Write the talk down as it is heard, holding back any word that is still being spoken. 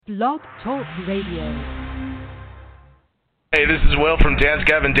Blog Talk Radio. Hey, this is Will from Dance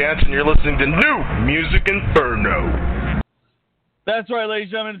Gavin Dance, and you're listening to New Music Inferno. That's right, ladies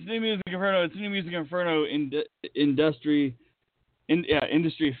and gentlemen. It's New Music Inferno. It's New Music Inferno Industry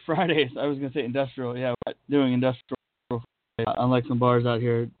Fridays. I was going to say industrial. Yeah, we're doing industrial. Unlike some bars out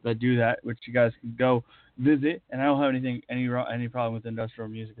here that do that, which you guys can go visit. And I don't have any problem with industrial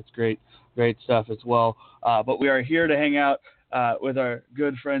music. It's great stuff as well. But we are here to hang out with our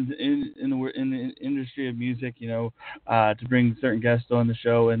good friends in the industry of music, to bring certain guests on the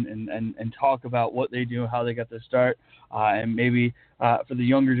show and talk about what they do, how they got their start, and maybe for the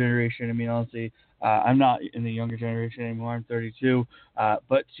younger generation. I mean, honestly, I'm not in the younger generation anymore. I'm 32,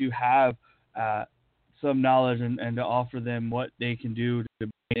 but to have some knowledge and to offer them what they can do to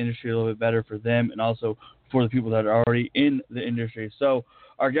make the industry a little bit better for them and also for the people that are already in the industry. So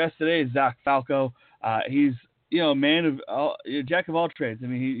our guest today is Zach Falkow. He's a man of jack of all trades. I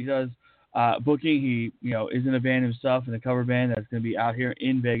mean, he does booking. He is in a band himself, in a cover band that's going to be out here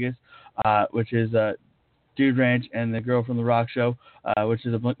in Vegas, which is Dude Ranch and the Girl from the Rock Show, which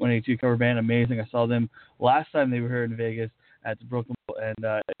is a Blink-182 cover band. Amazing. I saw them last time they were here in Vegas at the Brooklyn, and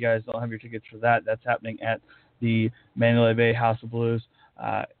you guys don't have your tickets for that. That's happening at the Mandalay Bay House of Blues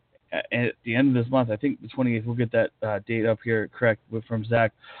at the end of this month. I think the 28th. We'll get that date up here correct from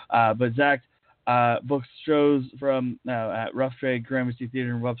Zach. But Zach books shows from at Rough Trade, Gramercy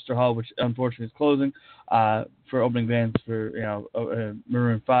Theater in Webster Hall, which unfortunately is closing, for opening bands for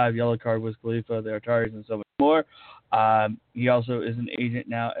Maroon 5, Yellowcard, Wiz Khalifa, the Ataris, and so much more. He also is an agent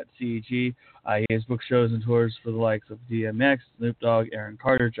now at CEG. He has booked shows and tours for the likes of DMX, Snoop Dogg, Aaron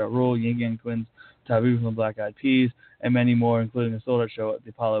Carter, Ja Rule, Ying Yang Twins, Taboo from the Black Eyed Peas, and many more, including a sold-out show at the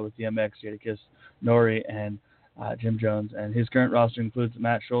Apollo with DMX, Jadakiss, NORE, and Jim Jones. And his current roster includes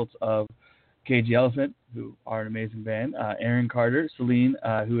Matt Shultz of KG Elephant, who are an amazing band, Aaron Carter, Sulene,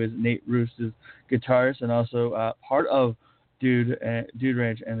 who is Nate Roost's guitarist and also part of Dude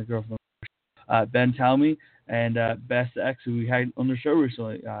Ranch and the Girl from the Ben Talmi, and Best X, who we had on the show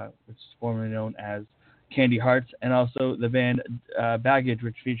recently, which is formerly known as Candy Hearts, and also the band Baggage,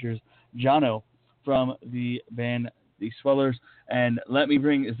 which features Jono from the band the Swellers. And let me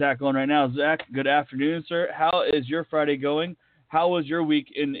bring Zach on right now. Zach, good afternoon, sir. How is your Friday going? How was your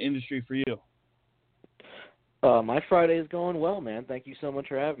week in the industry for you? My Friday is going well, man. Thank you so much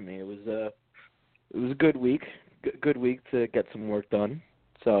for having me. It was a good week. Good week to get some work done.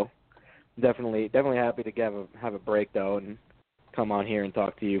 So definitely happy to have a break though and come on here and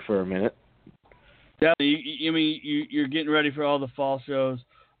talk to you for a minute. Yeah, you're getting ready for all the fall shows,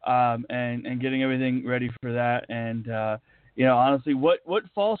 and getting everything ready for that. And honestly, what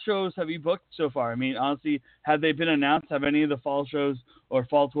fall shows have you booked so far? I mean, honestly, have they been announced? Have any of the fall shows or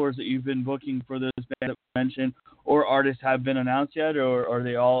fall tours that you've been booking for those bands that we mentioned or artists have been announced yet, or are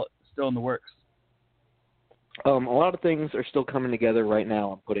they all still in the works? A lot of things are still coming together right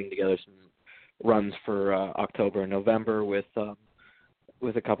now. I'm putting together some runs for October and November with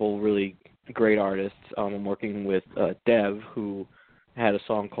a couple really great artists. I'm working with Dev, who had a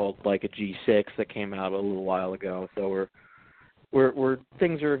song called Like a G6 that came out a little while ago. So we're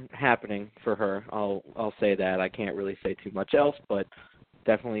things are happening for her. I'll say that. I can't really say too much else, but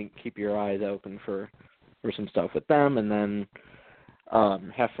definitely keep your eyes open for some stuff with them. And then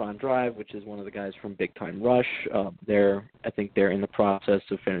Heffron Drive, which is one of the guys from Big Time Rush. I think they're in the process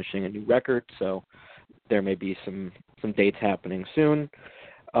of finishing a new record, so there may be some dates happening soon.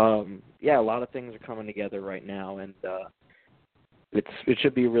 A lot of things are coming together right now, and it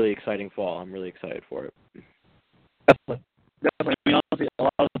should be a really exciting fall. I'm really excited for it. Definitely. I mean, honestly, a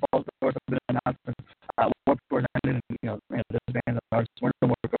lot of the fall tours have been announced. Warped Tours ended, and those bands and artists weren't on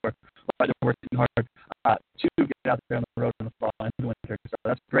Warped Tour, but they're working hard to get out there on the road in the fall and the winter. So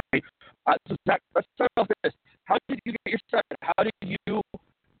that's great. So Zach, let's start off with this. How did you get your start? How did you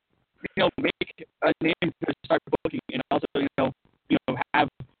make a name to start booking, and also have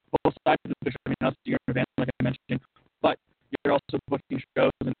both sides of the picture? I mean, also you're in a band, like I mentioned, but you're also booking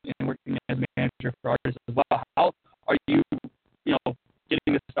shows and working as a manager for artists as well. How are you,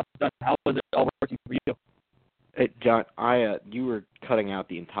 getting this stuff done? How was it all working for you? Hey, John, you were cutting out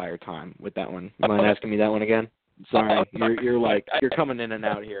the enther time with that one. You mind asking me that one again? Sorry, you're coming in and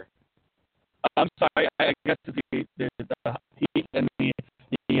out here. I'm sorry. I guess the heat and the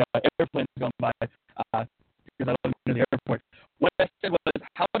airplanes going by because I live near the airport. What I said was,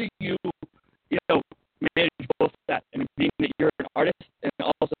 how do you manage both that? I mean, being that you're an artist and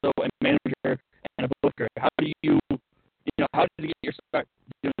also a manager and a booker, how do you, how did you get your start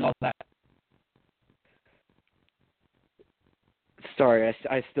doing all that? Sorry,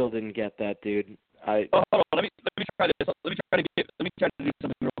 I still didn't get that, dude. Hold on. Let me try this. Let me try to do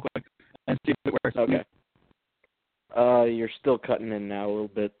something real quick. still cutting in now a little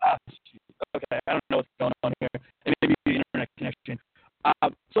bit. Okay, I don't know what's going on here. It may be the internet connection.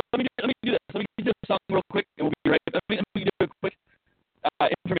 So let me do this. Let me do this song real quick, and we'll be right back. Let me do a quick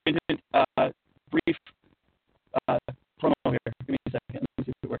intermittent, brief promo here. Give me a second. Let me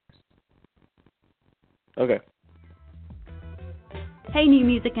see if it works. Okay. Hey, New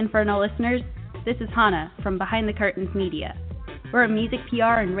Music Inferno listeners. This is Hannah from Behind the Curtains Media. We're a music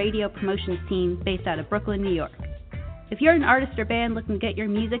PR and radio promotions team based out of Brooklyn, New York. If you're an artist or band looking to get your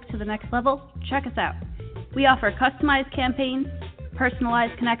music to the next level, check us out. We offer customized campaigns,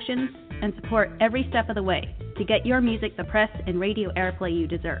 personalized connections, and support every step of the way to get your music the press and radio airplay you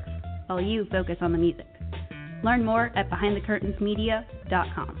deserve, while you focus on the music. Learn more at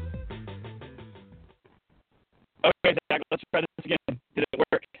BehindTheCurtainsMedia.com. Okay, Zach, let's try this again. Did it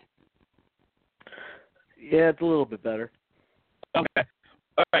work? Yeah, it's a little bit better. Okay.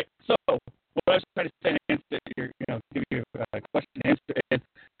 All right. So what I was trying to say and answer give you a question and answer is,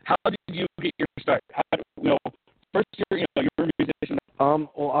 how did you get your start? First year, you were a musician.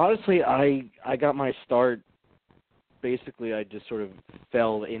 Well, honestly, I got my start. Basically, I just sort of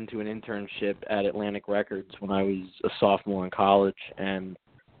fell into an internship at Atlantic Records when I was a sophomore in college, and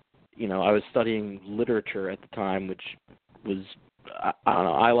I was studying literature at the time, which was, I don't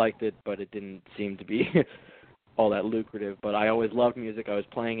know, I liked it, but it didn't seem to be all that lucrative. But I always loved music. I was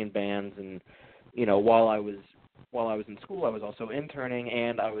playing in bands, and while I was in school, I was also interning,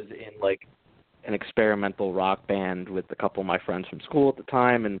 and I was in like an experimental rock band with a couple of my friends from school at the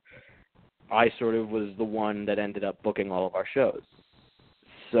time, and I sort of was the one that ended up booking all of our shows.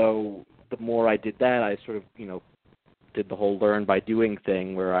 So the more I did that, I sort of did the whole learn by doing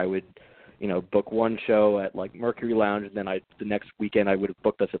thing, where I would book one show at like Mercury Lounge, and then the next weekend I would have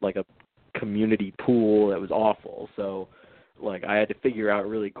booked us at like a community pool that was awful. So like I had to figure out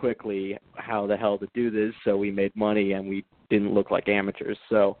really quickly how the hell to do this so we made money and we didn't look like amateurs.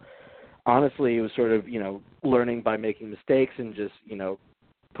 So honestly, it was sort of learning by making mistakes and just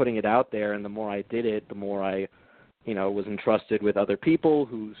putting it out there. And the more I did it, the more I was entrusted with other people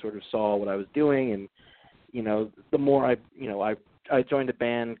who sort of saw what I was doing. And the more I joined a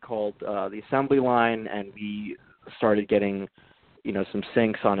band called the Assembly Line, and we started getting some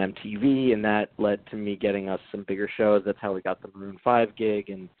syncs on MTV, and that led to me getting us some bigger shows. That's how we got the Maroon 5 gig.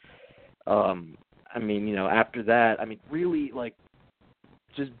 And after that, really like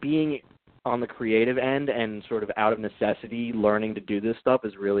just being on the creative end and sort of out of necessity learning to do this stuff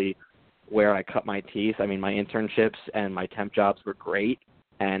is really where I cut my teeth. My internships and my temp jobs were great,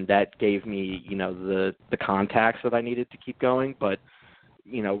 and that gave me, the contacts that I needed to keep going. But,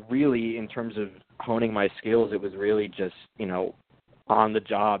 really in terms of honing my skills, it was really just, on the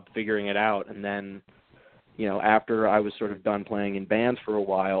job, figuring it out. And then, after I was sort of done playing in bands for a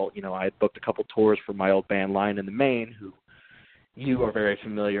while, I had booked a couple tours for my old band Lion in the Main, who you are very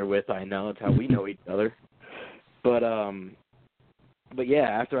familiar with. I know it's how we know each other. But yeah,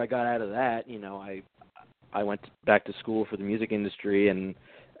 after I got out of that, I went back to school for the music industry, and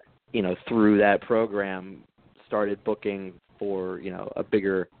through that program started booking for a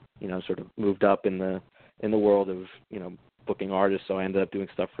bigger, sort of moved up in the world of booking artists. So I ended up doing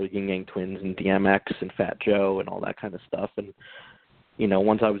stuff for Ying Yang Twins and DMX and Fat Joe and all that kind of stuff. And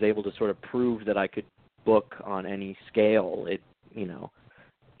once I was able to sort of prove that I could book on any scale, it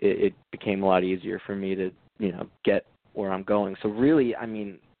became a lot easier for me to get where I'm going. So really,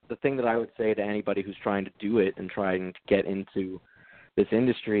 the thing that I would say to anybody who's trying to do it and trying to get into this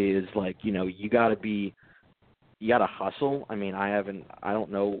industry is like, you gotta hustle. I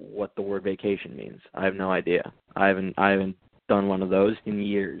don't know what the word vacation means. I have no idea. I haven't done one of those in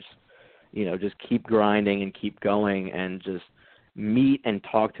years. Just keep grinding and keep going and just meet and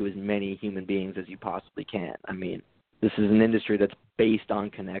talk to as many human beings as you possibly can. This is an industry that's based on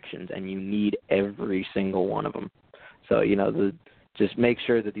connections, and you need every single one of them. So, just make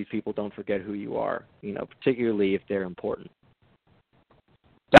sure that these people don't forget who you are, particularly if they're important.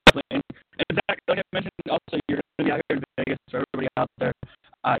 Definitely. And Zach, like I mentioned, also you're going to be out here in Vegas, for everybody out there.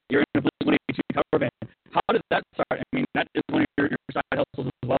 You're in a Blink-182 cover band. How did that start? That is one of your side hustles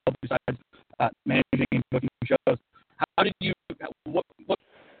as well, besides managing and booking shows. How did you? What?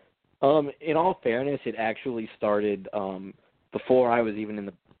 In all fairness, it actually started before I was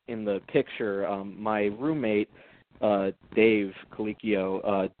even in the picture. My roommate, Dave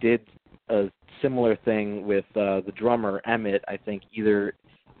Khalifa, did a similar thing with the drummer Emmett, I think either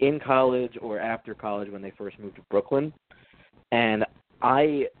in college or after college when they first moved to Brooklyn. And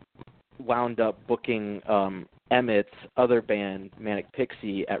I wound up booking Emmett's other band, Manic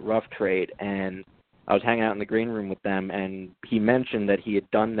Pixie, at Rough Trade, and I was hanging out in the green room with them, and he mentioned that he had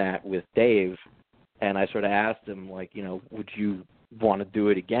done that with Dave And I sort of asked him, like, you know, would you want to do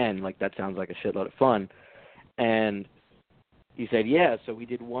it again? Like, that sounds like a shitload of fun. And he said, yeah. So we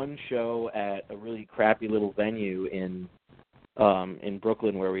did one show at a really crappy little venue in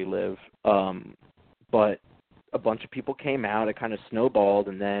Brooklyn where we live. But a bunch of people came out. It kind of snowballed,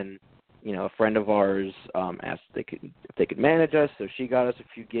 and then, you know, a friend of ours asked if they could manage us. So she got us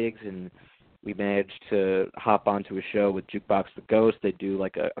a few gigs, and we managed to hop onto a show with Jukebox the Ghost. They do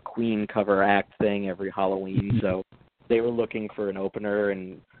like a Queen cover act thing every Halloween. So they were looking for an opener,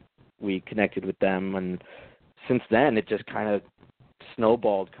 and we connected with them. And since then, it just kind of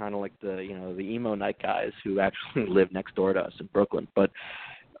snowballed, kind of like the emo night guys who actually live next door to us in Brooklyn. But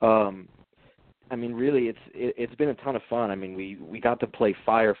I mean, really, it's been a ton of fun. I mean, we got to play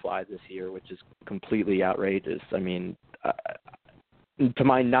Firefly this year, which is completely outrageous. I mean, to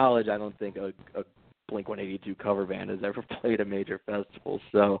my knowledge, I don't think a Blink-182 cover band has ever played a major festival.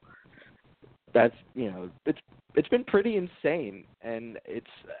 So that's, you know, it's been pretty insane. And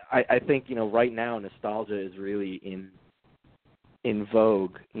I think, you know, right now nostalgia is really in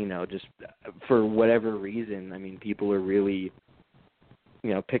vogue, you know, just for whatever reason. I mean, people are really,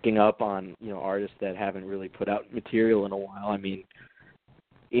 you know, picking up on, you know, artists that haven't really put out material in a while. I mean,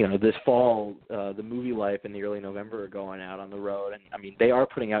 you know, this fall, the Movie Life and the early November are going out on the road. And, I mean, they are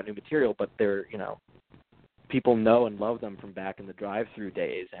putting out new material, but they're, you know, people know and love them from back in the drive-through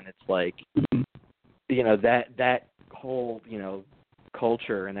days. And it's like, you know, that whole, you know,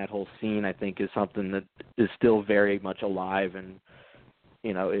 culture and that whole scene, I think, is something that is still very much alive. And,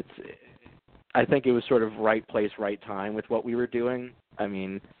 you know, I think it was sort of right place, right time with what we were doing. I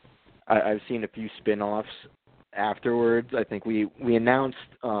mean, I've seen a few spin-offs afterwards. I think we announced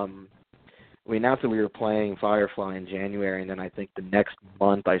that we were playing Firefly in January, and then I think the next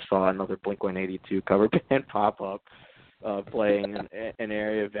month I saw another Blink-182 cover band pop up playing an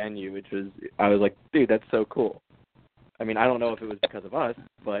area venue, I was like, dude, that's so cool. I mean, I don't know if it was because of us,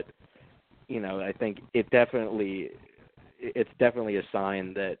 but, you know, I think it's definitely a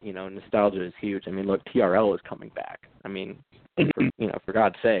sign that, you know, nostalgia is huge. I mean, look, TRL is coming back. I mean, for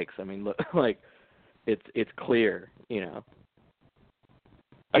God's sakes. I mean, look, like, it's clear, you know.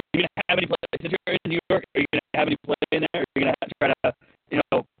 Are you going to have any play, since you're in New York, are you going to have any play in there? Are you going to try to, you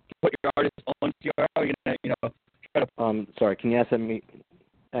know, put your artists on TRL? Are you going to, you know, try to... Sorry, can you ask me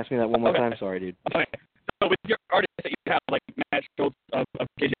that one more time? Sorry, dude. Okay. So with your artists that you have, like Matt Shultz of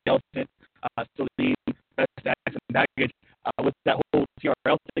KJ Ellison, Sulene, Webster, and Baggage, with that whole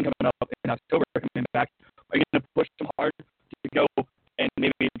TRL thing coming up in October, coming back, are you going to push them hard to go and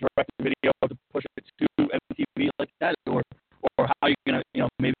maybe direct the video to push it to MTV like that, or how are you going to, you know,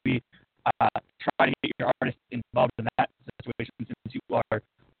 maybe try to get your artists involved in that situation since you are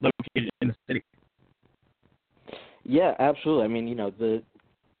located in the city? Yeah, absolutely. I mean,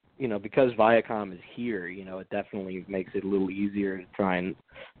 because Viacom is here, you know, it definitely makes it a little easier to try and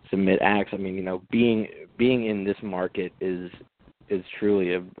submit acts. I mean, you know, being in this market is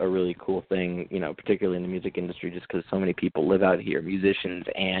truly a really cool thing, you know, particularly in the music industry, just because so many people live out here, musicians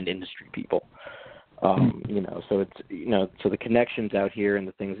and industry people. You know, so it's, you know, so the connections out here and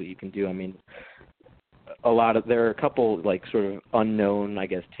the things that you can do. I mean, there are a couple, like, sort of unknown, I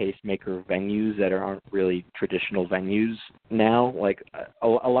guess, tastemaker venues that aren't really traditional venues now. Like, a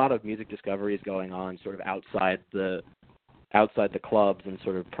lot of music discovery is going on sort of outside the clubs and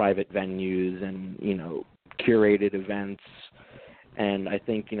sort of private venues and, you know, curated events. And I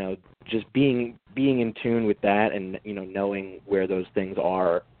think, you know, just being in tune with that and, you know, knowing where those things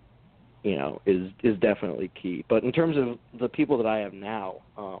are, you know, is definitely key. But in terms of the people that I have now,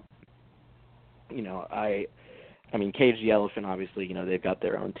 you know, I mean, Cage the Elephant, obviously, you know, they've got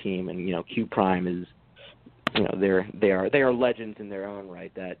their own team, and, you know, Q Prime is, you know, they are legends in their own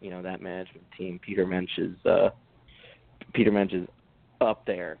right. That, you know, that management team, Peter Mensch is up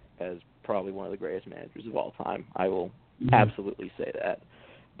there as probably one of the greatest managers of all time. I will absolutely say that.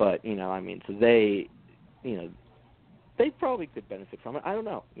 But, you know, I mean, so they, you know, they probably could benefit from it. I don't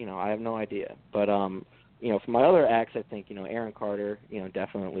know. You know, I have no idea. But, you know, for my other acts, I think, you know, Aaron Carter, you know,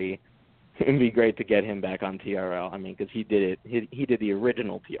 definitely it'd be great to get him back on TRL. I mean, because he did it. He did the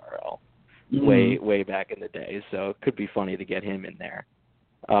original TRL way back in the day. So it could be funny to get him in there.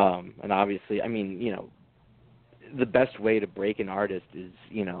 And obviously, I mean, you know, the best way to break an artist is,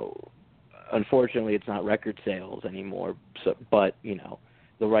 you know, unfortunately, it's not record sales anymore. So, but, you know,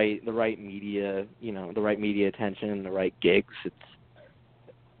 the right media, you know, the right media attention, the right gigs. It's,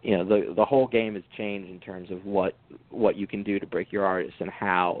 you know, the whole game has changed in terms of what you can do to break your artist and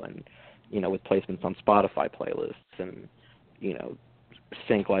how, and, you know, with placements on Spotify playlists and, you know,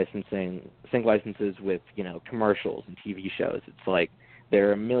 sync licenses with, you know, commercials and TV shows. It's like there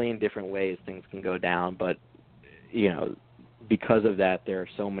are a million different ways things can go down, but, because of that, there are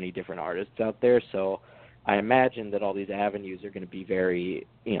so many different artists out there. So I imagine that all these avenues are going to be very,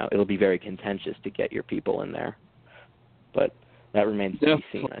 it'll be very contentious to get your people in there. But that remains to be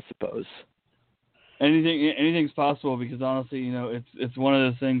seen, I suppose. Anything's possible, because honestly, it's one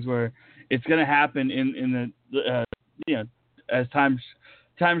of those things where it's going to happen in the as time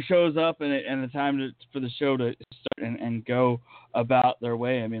shows up and the time for the show to start and go about their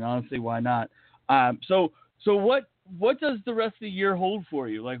way. I mean, honestly, why not? So what does the rest of the year hold for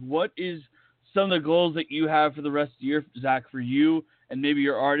you? Like, what is some of the goals that you have for the rest of the year, Zach, for you and maybe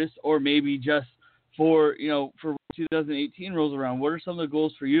your artists, or maybe just for 2018 rolls around? What are some of the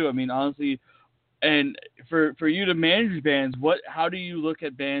goals for you? I mean, honestly, and for you to manage bands, how do you look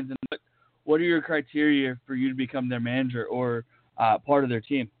at bands, and what are your criteria for you to become their manager or part of their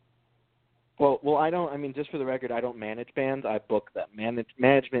team? Well, I don't. I mean, just for the record, I don't manage bands. I book them.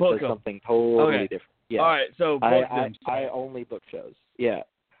 Management does something totally different. Yeah. All right. So I only book shows. Yeah.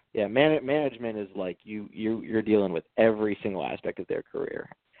 Yeah. Management is like you're dealing with every single aspect of their career,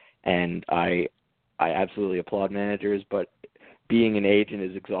 and I absolutely applaud managers, but being an agent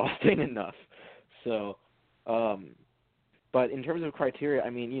is exhausting enough. So, but in terms of criteria, I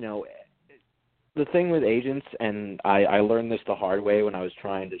mean, the thing with agents, and I learned this the hard way when I was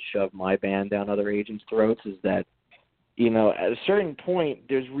trying to shove my band down other agents' throats, is that, at a certain point,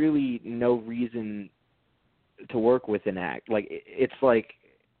 there's really no reason to work with an act. Like, it's like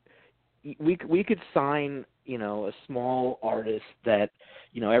we could sign, a small artist that,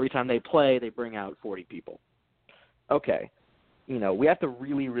 every time they play, they bring out 40 people. Okay. We have to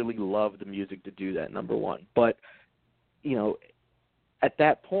really, really love the music to do that, number one. But, at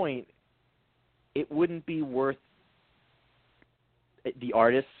that point, it wouldn't be worth the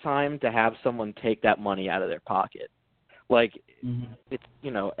artist's time to have someone take that money out of their pocket. Like, it's,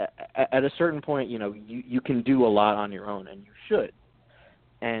 at a certain point, you can do a lot on your own, and you should.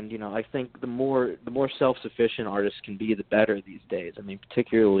 And, I think the more self-sufficient artists can be, the better these days. I mean,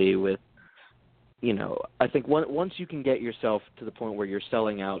 particularly with, I think once you can get yourself to the point where you're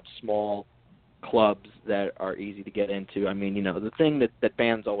selling out small clubs that are easy to get into. I mean, the thing that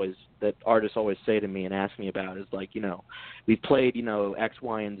artists always say to me and ask me about is like, we've played, X,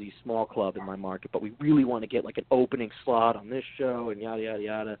 Y, and Z small club in my market, but we really want to get like an opening slot on this show and yada, yada,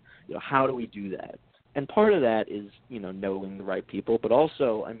 yada. How do we do that? And part of that is, knowing the right people, but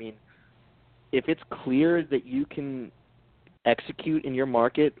also, I mean, if it's clear that you can execute in your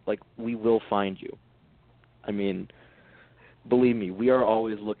market, like, we will find you. I mean, believe me, we are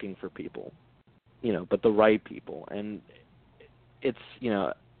always looking for people. But the right people. And it's,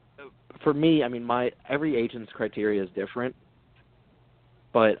 for me, I mean, every agent's criteria is different,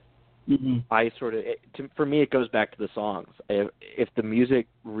 but for me, it goes back to the songs. If the music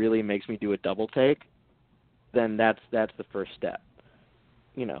really makes me do a double take, then that's the first step,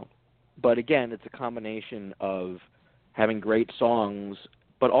 But again, it's a combination of having great songs,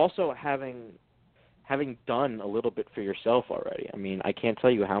 but also having done a little bit for yourself already. I mean, I can't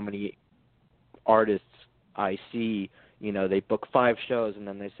tell you how many artists I see, they book 5 shows and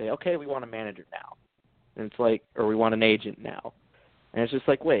then they say, okay, we want a manager now. And it's like, or we want an agent now. And it's just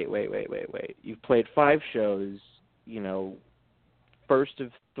like, wait. You've played 5 shows, first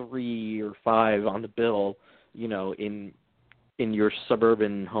of 3 or 5 on the bill, in your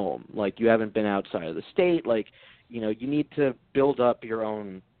suburban home. Like, you haven't been outside of the state. Like, you need to build up your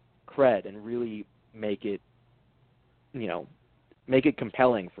own cred and really make it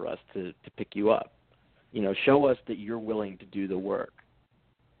compelling for us to pick you up. Show us that you're willing to do the work.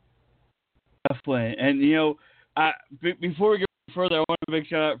 Definitely. And, before we go further, I want to make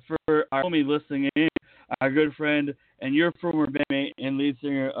shout out for our homie listening in, our good friend and your former bandmate and lead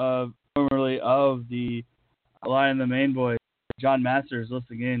singer formerly of the Lion and the Main Boys, John Masters,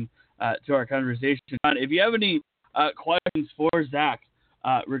 listening in to our conversation. John, if you have any questions for Zach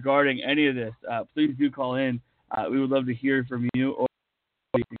regarding any of this, please do call in. We would love to hear from you,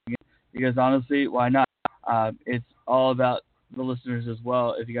 because honestly, why not? It's all about the listeners as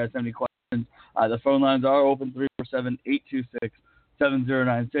well. If you guys have any questions, the phone lines are open,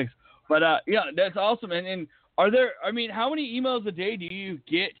 347-826-7096. But that's awesome. And are there? I mean, how many emails a day do you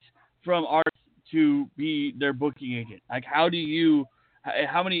get from artists to be their booking agent? Like, how many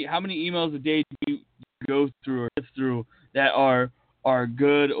emails a day do you go through or get through that are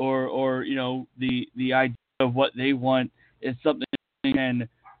good, or the idea of what they want is something you can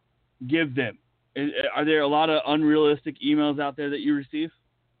give them? Are there a lot of unrealistic emails out there that you receive?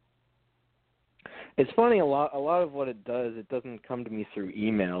 It's funny, a lot of what it does, it doesn't come to me through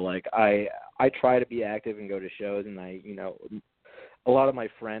email. Like, I try to be active and go to shows, and a lot of my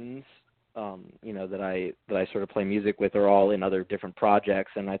friends, that I sort of play music with are all in other different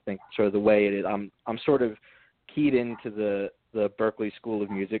projects, and I think sort of the way it is, I'm sort of keyed into the Berklee School of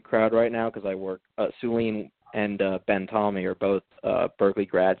Music crowd right now because I work. Sulene and Ben Talmi are both Berklee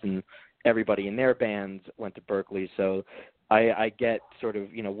grads, and everybody in their bands went to Berklee, so I get sort of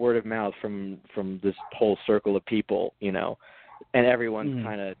word of mouth from this whole circle of people, and everyone's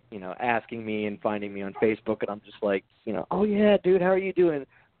kind of asking me and finding me on Facebook, and I'm just like, oh yeah, dude, how are you doing?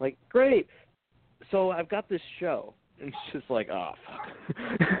 Like, great. So I've got this show, and it's just like, oh fuck.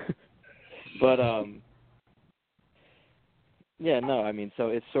 But yeah, no, I mean, so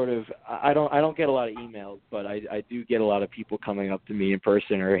it's sort of, I don't get a lot of emails, but I do get a lot of people coming up to me in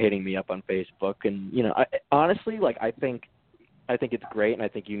person or hitting me up on Facebook, and honestly, like, I think it's great, and I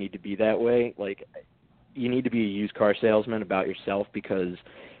think you need to be that way. Like, you need to be a used car salesman about yourself, because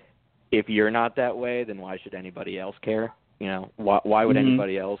if you're not that way, then why should anybody else care? Why would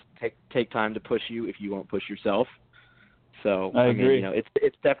anybody else take time to push you if you won't push yourself? So I agree. mean,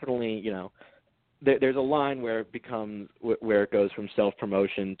 it's definitely there's a line where it goes from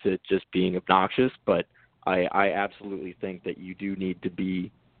self-promotion to just being obnoxious, but I absolutely think that you need to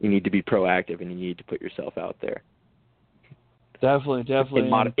be proactive, and you need to put yourself out there. Definitely. In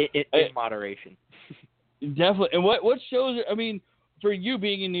moderation. Definitely. And what shows? I mean, for you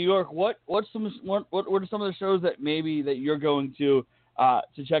being in New York, what are some of the shows that maybe that you're going to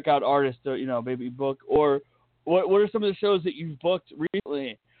check out artists to maybe book, or what are some of the shows that you've booked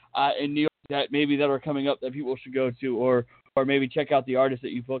recently in New York that are coming up that people should go to, or maybe check out the artists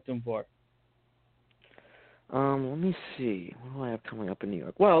that you booked them for? Let me see. What do I have coming up in New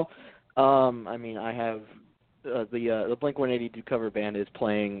York? Well, I mean, I have the Blink-182 cover band is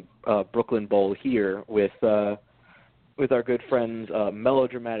playing Brooklyn Bowl here with our good friends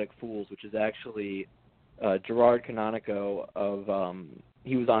Melodramatic Fools, which is actually Gerard Canonico of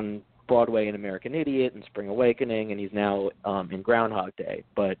he was on Broadway in American Idiot and Spring Awakening, and he's now in Groundhog Day.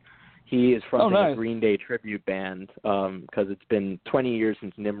 But he is from a Green Day tribute band because it's been 20 years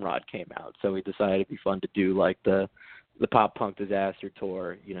since Nimrod came out, so he decided it'd be fun to do like the pop punk disaster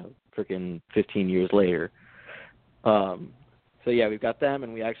tour, freaking 15 years later. So yeah, we've got them,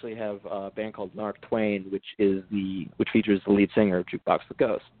 and we actually have a band called Narc Twain, which features the lead singer of Jukebox the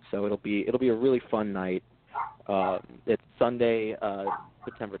Ghost. So it'll be a really fun night. It's Sunday,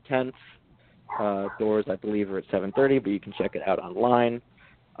 September 10th. Doors, I believe, are at 7:30, but you can check it out online.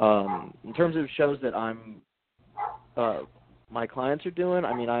 In terms of shows that my clients are doing,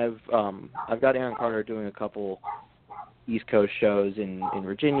 I mean, I've got Aaron Carter doing a couple East Coast shows in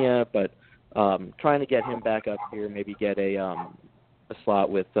Virginia, but trying to get him back up here, maybe get a slot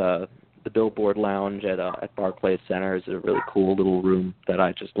with the Billboard Lounge at Barclays Center. Is a really cool little room that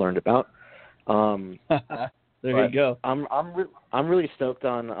I just learned about. There you go. I'm really stoked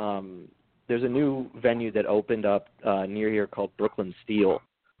on. There's a new venue that opened up near here called Brooklyn Steel,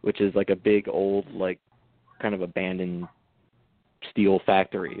 which is like a big old kind of abandoned steel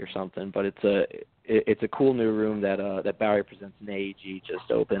factory or something. But it's a cool new room that Barry Presents an AEG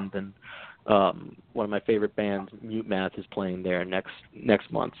just opened, and one of my favorite bands, Mute Math, is playing there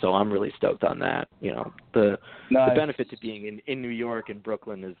next month. So I'm really stoked on that. The benefit to being in New York and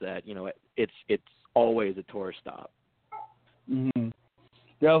Brooklyn is that it's always a tourist stop. Mm-hmm.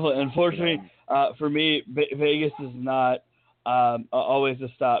 Definitely. Unfortunately, for me, Vegas is not always a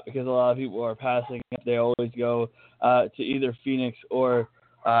stop because a lot of people are passing. They always go to either Phoenix or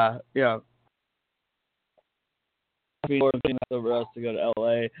over us to go to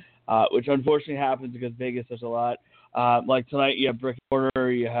LA, which unfortunately happens because Vegas there's a lot. Like tonight, you have Brick and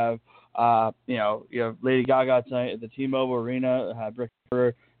Mortar, you have you have Lady Gaga tonight at the T-Mobile Arena, Brick and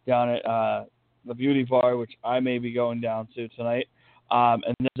Mortar down at the Beauty Bar, which I may be going down to tonight.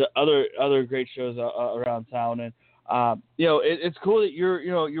 And there's other great shows around town, and it's cool that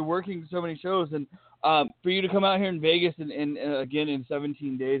you're working so many shows, and for you to come out here in Vegas and again in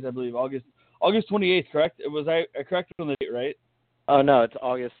 17 days, I believe August 28th, correct? Was I correct on the date, right? Oh no, it's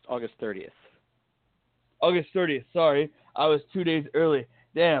August 30th. August 30th. Sorry, I was 2 days early.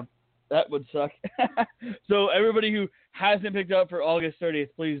 Damn, that would suck. So everybody who hasn't picked up for August 30th,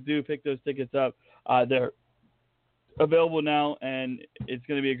 please do pick those tickets up. They're available now, and it's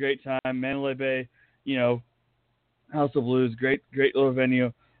going to be a great time. Mandalay Bay, House of Blues, great little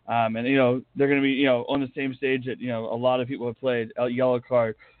venue, and they're going to be on the same stage that a lot of people have played.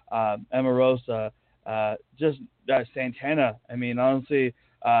 Yellowcard, Emarosa, just Santana. I mean, honestly,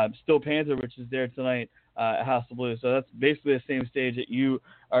 Still Panther, which is there tonight at House of Blues. So that's basically the same stage that you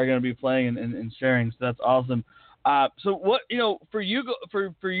are going to be playing and sharing. So that's awesome. So what for you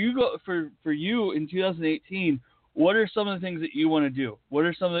in 2018? what are some of the things that you want to do? What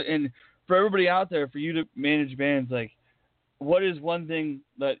are some of the, and for everybody out there, for you to manage bands, like, what is one thing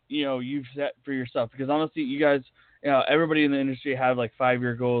that, you know, you've set for yourself? Because honestly, you guys, you know, everybody in the industry have like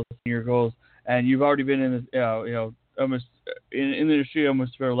 5-year goals, 10-year goals, and you've already been in the, you know, almost in the industry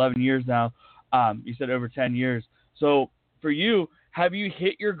almost for 11 years now. You said over 10 years. So for you, have you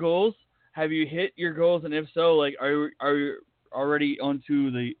hit your goals? Have you hit your goals? And if so, like, are you already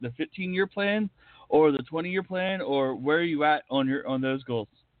onto the 15-year plan or the 20-year plan, or where are you at on those goals?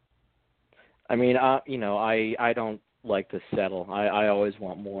 I mean, you know, I don't like to settle. I always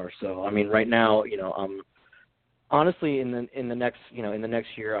want more. So I mean, right now, you know, honestly, in the next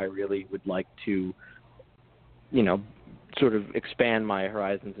year, I really would like to, you know, sort of expand my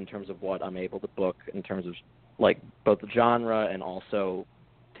horizons in terms of what I'm able to book in terms of like both the genre and also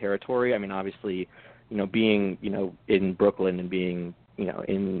territory. I mean, obviously, you know, being, you know, in Brooklyn and being, you know,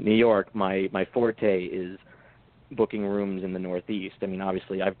 in New York, my forte is booking rooms in the Northeast. I mean,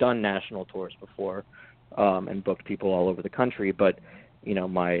 obviously, I've done national tours before and booked people all over the country, but you know,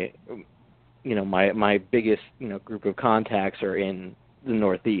 my biggest, you know, group of contacts are in the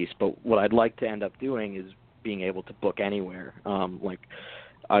Northeast. But what I'd like to end up doing is being able to book anywhere. Like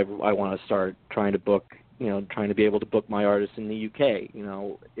I want to start trying to be able to book my artists in the UK. You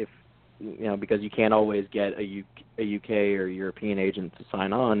know, if you know, because you can't always get a UK or European agent to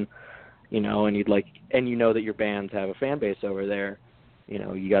sign on. You know, and you know that your bands have a fan base over there. You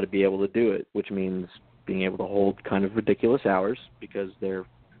know, you got to be able to do it, which means being able to hold kind of ridiculous hours because they're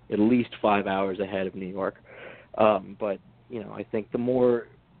at least 5 hours ahead of New York. But you know, I think the more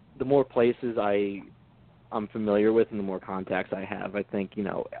places I'm familiar with and the more contacts I have, I think, you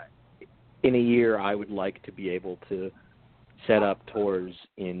know, in a year I would like to be able to set up tours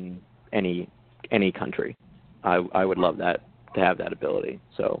in any country. I would love that, to have that ability.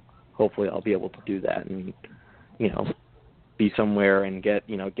 So hopefully I'll be able to do that and, you know, be somewhere and get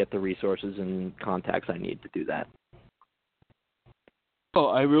the resources and contacts I need to do that. Oh,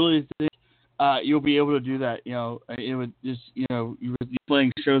 I really think you'll be able to do that. You know, it would just, you know, you were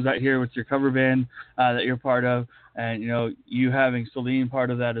playing shows out here with your cover band that you're part of, and, you know, you having Sulene part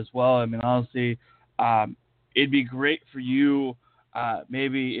of that as well. I mean, honestly, it'd be great for you,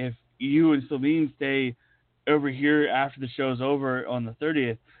 maybe if you and Sulene stay over here after the show's over on the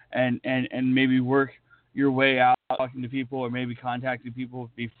 30th and maybe work your way out talking to people or maybe contacting people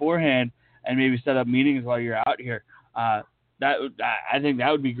beforehand and maybe set up meetings while you're out here. I think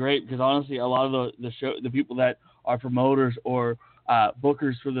that would be great because honestly, a lot of the people that are promoters or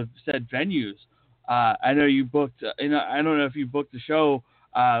bookers for the said venues, I know you booked. I don't know if you booked the show,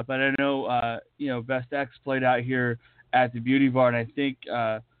 but I know you know, Best X played out here at the Beauty Bar, and I think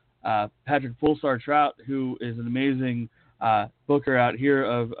Patrick Pulsar Trout, who is an amazing booker out here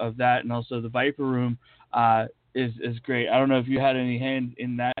of that, and also the Viper Room is great. I don't know if you had any hand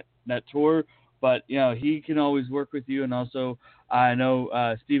in that tour. But, you know, he can always work with you. And also, I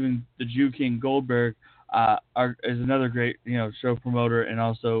know Steven the Jew King Goldberg is another great, you know, show promoter and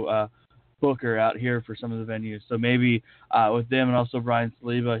also booker out here for some of the venues. So maybe with them, and also Brian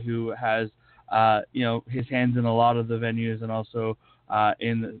Saliba, who has, you know, his hands in a lot of the venues, and also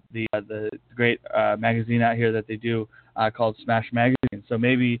in the great magazine out here that they do called Smash Magazine. So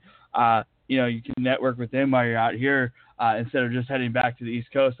maybe, you know, you can network with them while you're out here instead of just heading back to the East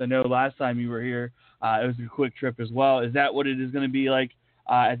Coast. I know last time you were here, it was a quick trip as well. Is that what it is going to be like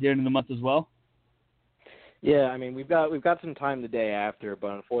at the end of the month as well? Yeah, I mean, we've got some time the day after,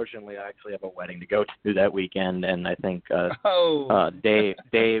 but unfortunately, I actually have a wedding to go to that weekend, and I think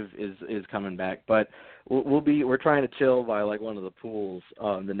Dave is coming back. But we're trying to chill by like one of the pools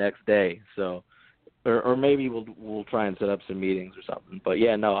the next day, so. Or maybe we'll try and set up some meetings or something. But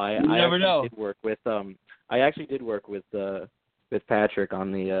yeah, no, I did work with with Patrick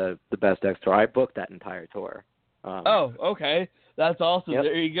on the Best X tour. I booked that entire tour. Oh, okay, that's awesome. Yep.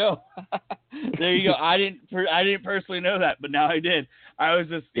 There you go. There you go. I didn't personally know that, but now I did. I was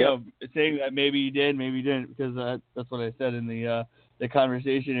just you know, saying that maybe you did, maybe you didn't, because that's what I said in the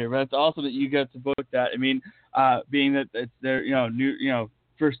conversation here. But it's awesome that you got to book that. I mean, being that it's their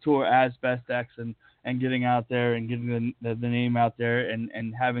first tour as Best X and getting out there and getting the name out there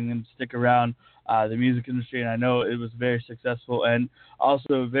and having them stick around the music industry. And I know it was very successful and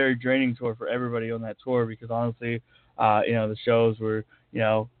also a very draining tour for everybody on that tour because honestly, you know, the shows were, you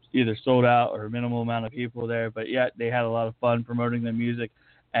know, either sold out or a minimal amount of people there, but yet they had a lot of fun promoting their music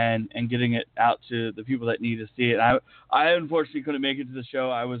and getting it out to the people that need to see it. I unfortunately couldn't make it to the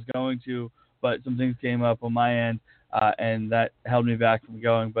show. I was going to, but some things came up on my end and that held me back from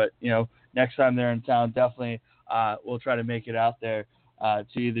going. But, you know, next time they're in town, definitely we'll try to make it out there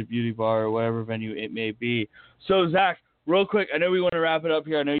to either beauty bar or whatever venue it may be. So Zach, real quick, I know we want to wrap it up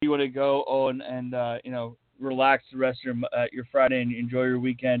here. I know you want to go on and relax the rest of your Friday and enjoy your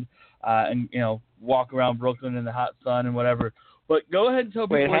weekend, and walk around Brooklyn in the hot sun and whatever. But go ahead and tell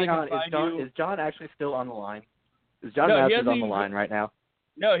people where they can find you. Is John actually still on the line? Is John Masters on the line right now?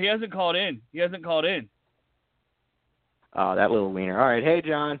 No, he hasn't called in. Oh, that little wiener. All right, hey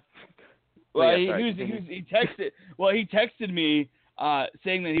John. Well, he texted. Well, he texted me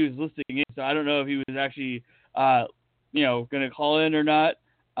saying that he was listening in. So I don't know if he was actually going to call in or not.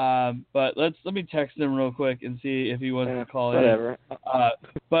 But let me text him real quick and see if he wants to call whatever. in.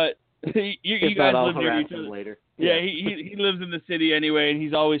 But you guys live near each other. Later. Yeah, he lives in the city anyway, and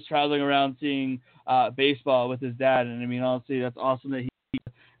he's always traveling around seeing baseball with his dad. And I mean, honestly, that's awesome that he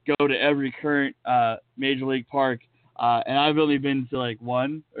go to every current major league park. And I've only been to like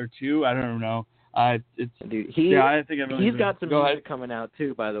one or two. I don't know. I think he's got some music coming out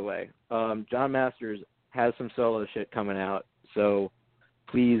too. By the way, John Masters has some solo shit coming out. So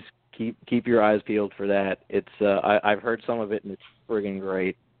please keep your eyes peeled for that. It's I've heard some of it and it's friggin'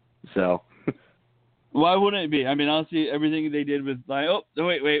 great. So. Why wouldn't it be? I mean, honestly, everything they did with wait.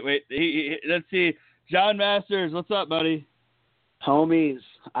 Let's see. John Masters, what's up, buddy? Homies,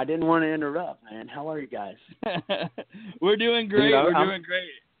 I didn't want to interrupt, man. How are you guys? We're doing great. Dude, we're doing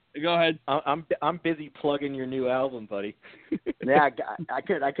great. Go ahead. I'm busy plugging your new album, buddy. Yeah, I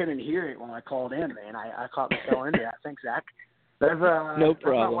couldn't hear it when I called in, man. I caught myself into that. Thanks, Zach. No problem. That's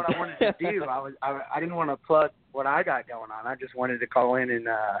not what I wanted to do. I didn't want to plug what I got going on. I just wanted to call in and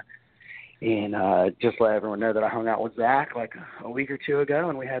just let everyone know that I hung out with Zach like a week or two ago,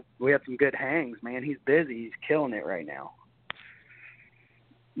 and we had some good hangs, man. He's busy. He's killing it right now.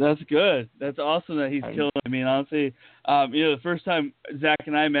 That's good. That's awesome that he's killing it. I mean, honestly, the first time Zach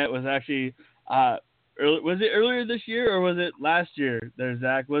and I met was actually was it earlier this year or was it last year there,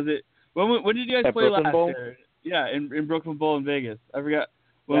 Zach? Was it when did you guys play Brooklyn last Bowl? year? Yeah, in Brooklyn Bowl in Vegas. I forgot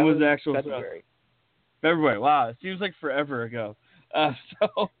when was the actual February. February. Wow, it seems like forever ago.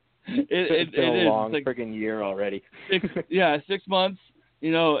 So it's been a long like, freaking year already. 6 months.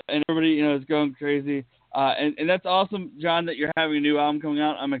 And everybody is going crazy. And that's awesome, John, that you're having a new album coming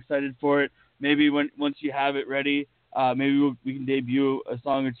out. I'm excited for it. Maybe once you have it ready, maybe we can debut a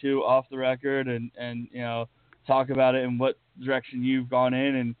song or two off the record and talk about it and what direction you've gone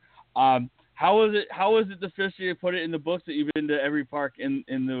in. And how was it the first year you put it in the books that you've been to every park in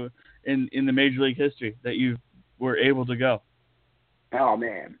the Major League history that you were able to go? Oh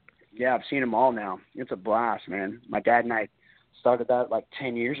man, yeah, I've seen them all now. It's a blast, man. My dad and I started that like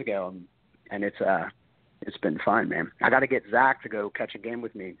 10 years ago, and it's been fun, man. I got to get Zach to go catch a game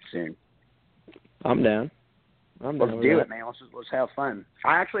with me soon. I'm down. Let's do it, man. Let's have fun.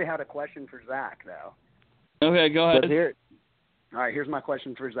 I actually had a question for Zach, though. Okay, go ahead. Let's hear it. All right, here's my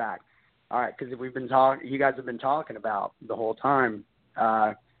question for Zach. All right, because you guys have been talking about the whole time,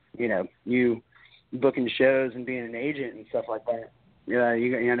 you booking shows and being an agent and stuff like that. Yeah,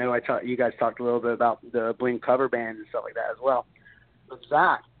 you guys talked a little bit about the Bling cover band and stuff like that as well. But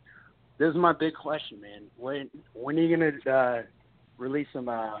Zach, this is my big question, man. When are you gonna release some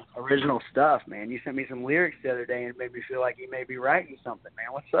original stuff, man? You sent me some lyrics the other day and it made me feel like you may be writing something,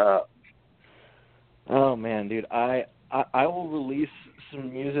 man. What's up? Oh man, dude, I will release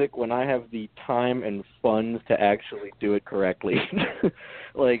some music when I have the time and funds to actually do it correctly.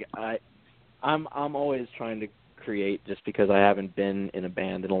 Like I'm always trying to create just because I haven't been in a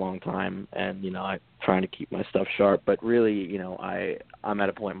band in a long time, and I'm trying to keep my stuff sharp. But really, I'm at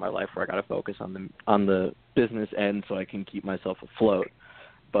a point in my life where I got to focus on the business end so I can keep myself afloat.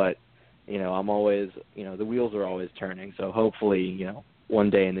 But I'm always the wheels are always turning. So hopefully,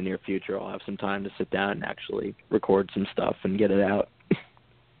 one day in the near future, I'll have some time to sit down and actually record some stuff and get it out.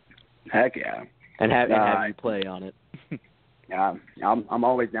 Heck yeah! And have you play on it. Yeah, I'm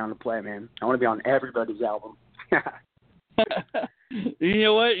always down to play, man. I want to be on everybody's album. You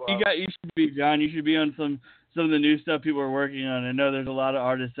know what? You should be, John. You should be on some of the new stuff people are working on. I know there's a lot of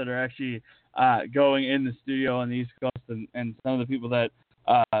artists that are actually going in the studio on the East Coast, and some of the people that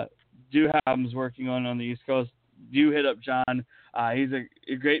do have albums working on the East Coast do hit up John. He's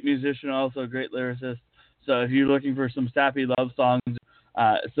a great musician, also a great lyricist. So if you're looking for some sappy love songs,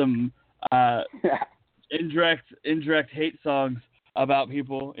 some indirect hate songs about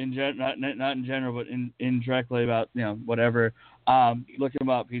people not in general, but indirectly about whatever. Look him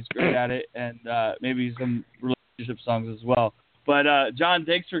up. He's great at it, and maybe some relationship songs as well. But John,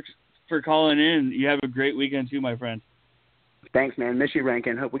 thanks for calling in. You have a great weekend too, my friend. Thanks, man. Miss you,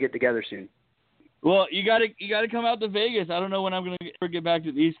 Rankin. Hope we get together soon. Well, you gotta come out to Vegas. I don't know when I'm gonna ever get back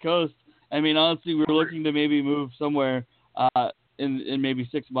to the East Coast. I mean, honestly, we're looking to maybe move somewhere in maybe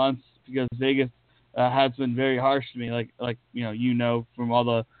 6 months, because Vegas has been very harsh to me, like from all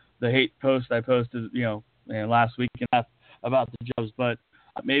the hate posts I posted last week and a half about the jobs. But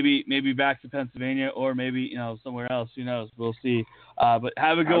maybe back to Pennsylvania, or maybe somewhere else. Who knows? We'll see. But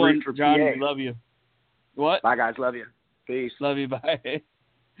have a good one, John. PA. We love you. What? Bye, guys. Love you. Peace. Love you. Bye. Take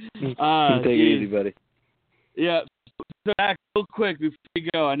it easy, buddy. Yeah. So back real quick before we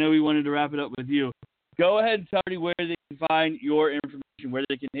go, I know we wanted to wrap it up with you. Go ahead and tell me where they can find your information, where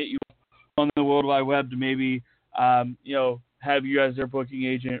they can hit you on the World Wide Web to maybe have you as their booking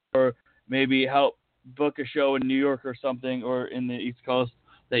agent, or maybe help book a show in New York or something, or in the East Coast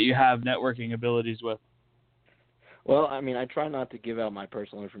that you have networking abilities with. Well, I mean, I try not to give out my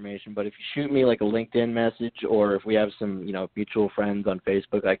personal information, but if you shoot me like a LinkedIn message, or if we have some, mutual friends on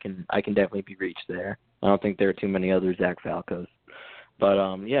Facebook, I can definitely be reached there. I don't think there are too many other Zach Falkows. But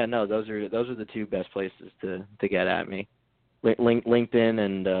those are the two best places to get at me. LinkedIn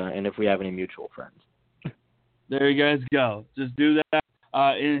and if we have any mutual friends. There you guys go. Just do that.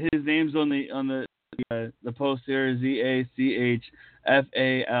 And his name's on the post here,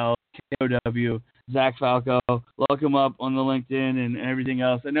 ZachFalkow, Zach Falkow. Look him up on the LinkedIn and everything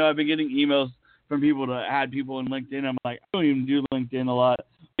else. I know I've been getting emails from people to add people in LinkedIn. I'm like, I don't even do LinkedIn a lot.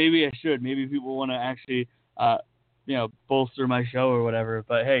 Maybe I should. Maybe people want to actually, bolster my show or whatever.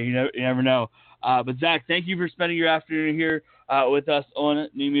 But hey, you never know. But Zach, thank you for spending your afternoon here with us on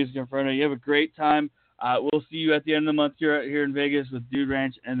New Music Inferno. You have a great time. We'll see you at the end of the month here in Vegas with Dude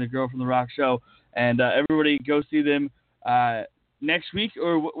Ranch and the Girl from the Rock show. And everybody go see them next week,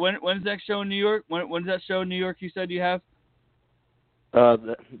 or when's that show in New York? When's that show in New York you said you have?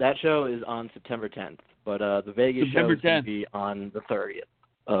 That show is on September 10th, but the Vegas show is going to be on the 30th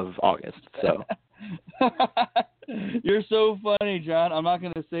of August. So You're so funny, John. I'm not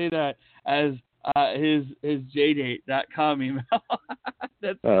going to say that as his jdate.com email.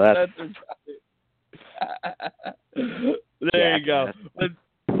 That's there you go.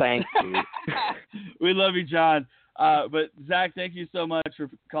 Thank you. We love you, John. But Zach, thank you so much for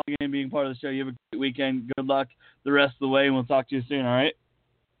calling in and being part of the show. You have a great weekend. Good luck the rest of the way, and we'll talk to you soon, all right?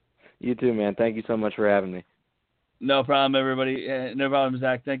 You too, man. Thank you so much for having me. No problem, everybody. No problem,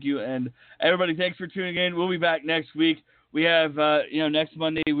 Zach. Thank you. And everybody, thanks for tuning in. We'll be back next week. We have, next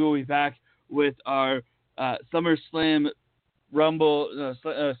Monday, we'll be back with our SummerSlam Rumble,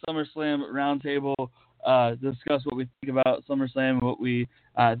 SummerSlam Roundtable, discuss what we think about SummerSlam and what we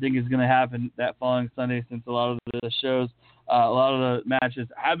think is going to happen that following Sunday, since a lot of the shows, a lot of the matches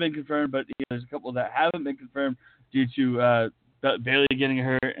have been confirmed, but there's a couple that haven't been confirmed due to Bailey getting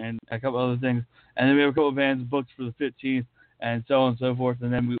hurt and a couple other things. And then we have a couple of bands booked for the 15th and so on and so forth.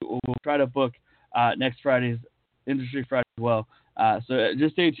 And then we'll try to book next Friday's Industry Friday as well. So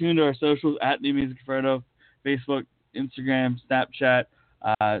just stay tuned to our socials at New Music Inferno, Facebook, Instagram, Snapchat,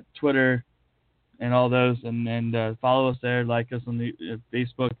 Twitter, and all those. And follow us there, like us on the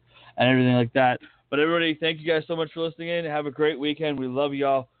Facebook and everything like that. But everybody, thank you guys so much for listening in. Have a great weekend. We love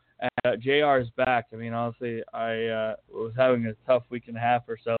y'all. JR is back. I mean, honestly, I was having a tough week and a half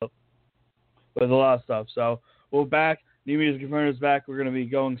or so with a lot of stuff. So we're back. New Music Inferno is back. We're going to be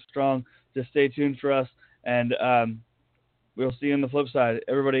going strong. Just stay tuned for us. And we'll see you on the flip side.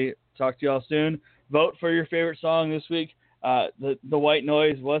 Everybody, talk to y'all soon. Vote for your favorite song this week. The White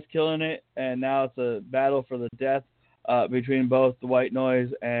Noise was killing it, and now it's a battle for the death between both The White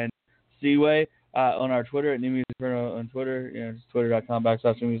Noise and Seaway. On our Twitter at New Music Inferno on Twitter, just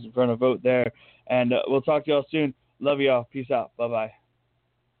twitter.com/New Music Inferno. Vote there, and we'll talk to y'all soon. Love y'all. Peace out. Bye bye.